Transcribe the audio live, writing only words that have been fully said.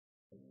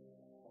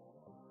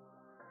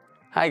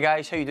Hi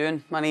guys, how you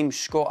doing? My name's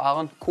Scott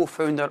Allen,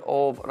 co-founder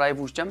of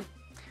Rivals Gym.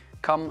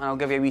 Come and I'll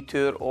give you a wee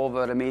tour of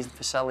our amazing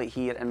facility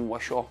here in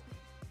Wishaw.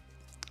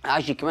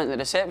 As you come into the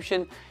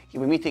reception,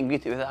 you'll be meeting and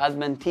greeting with the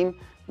admin team.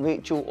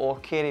 Rachel or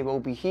Kerry will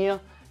be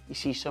here. You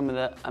see some of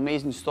the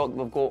amazing stock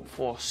we've got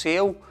for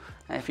sale.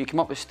 If you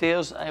come up the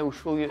stairs, I will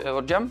show you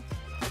our gym.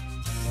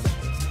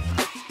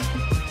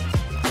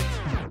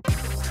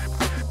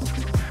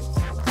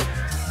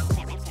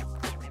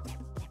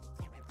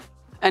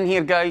 In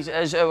here, guys,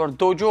 is our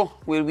dojo,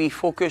 where we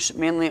focus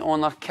mainly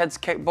on our kids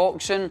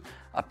kickboxing,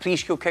 our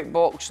preschool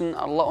kickboxing,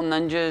 our little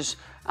ninjas,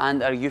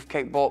 and our youth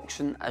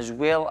kickboxing, as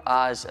well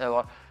as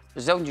our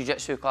Brazilian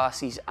Jiu-Jitsu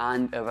classes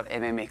and our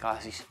MMA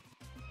classes.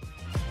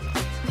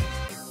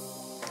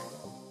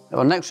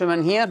 Our next room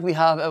in here, we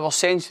have our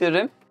sensory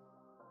room.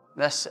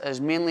 This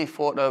is mainly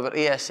for our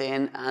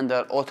ASN and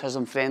our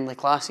autism-friendly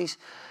classes.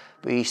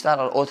 We start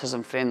our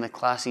autism-friendly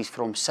classes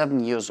from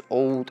 7 years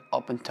old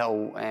up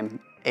until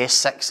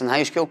S6 in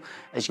high school.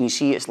 As you can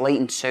see, it's light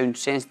and sound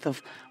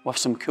sensitive with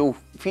some cool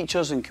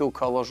features and cool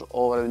colours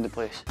all around the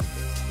place.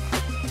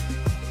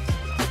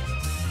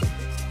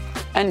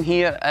 In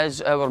here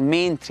is our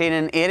main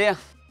training area.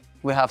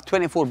 We have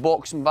 24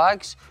 boxing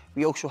bags.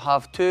 We also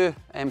have 2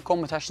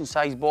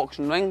 competition-sized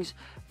boxing rings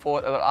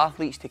for our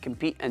athletes to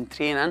compete and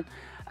train in.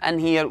 In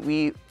here,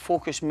 we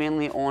focus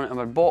mainly on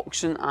our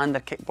boxing and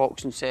our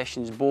kickboxing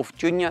sessions, both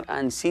junior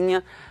and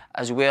senior,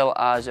 as well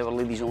as our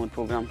ladies-only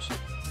programmes.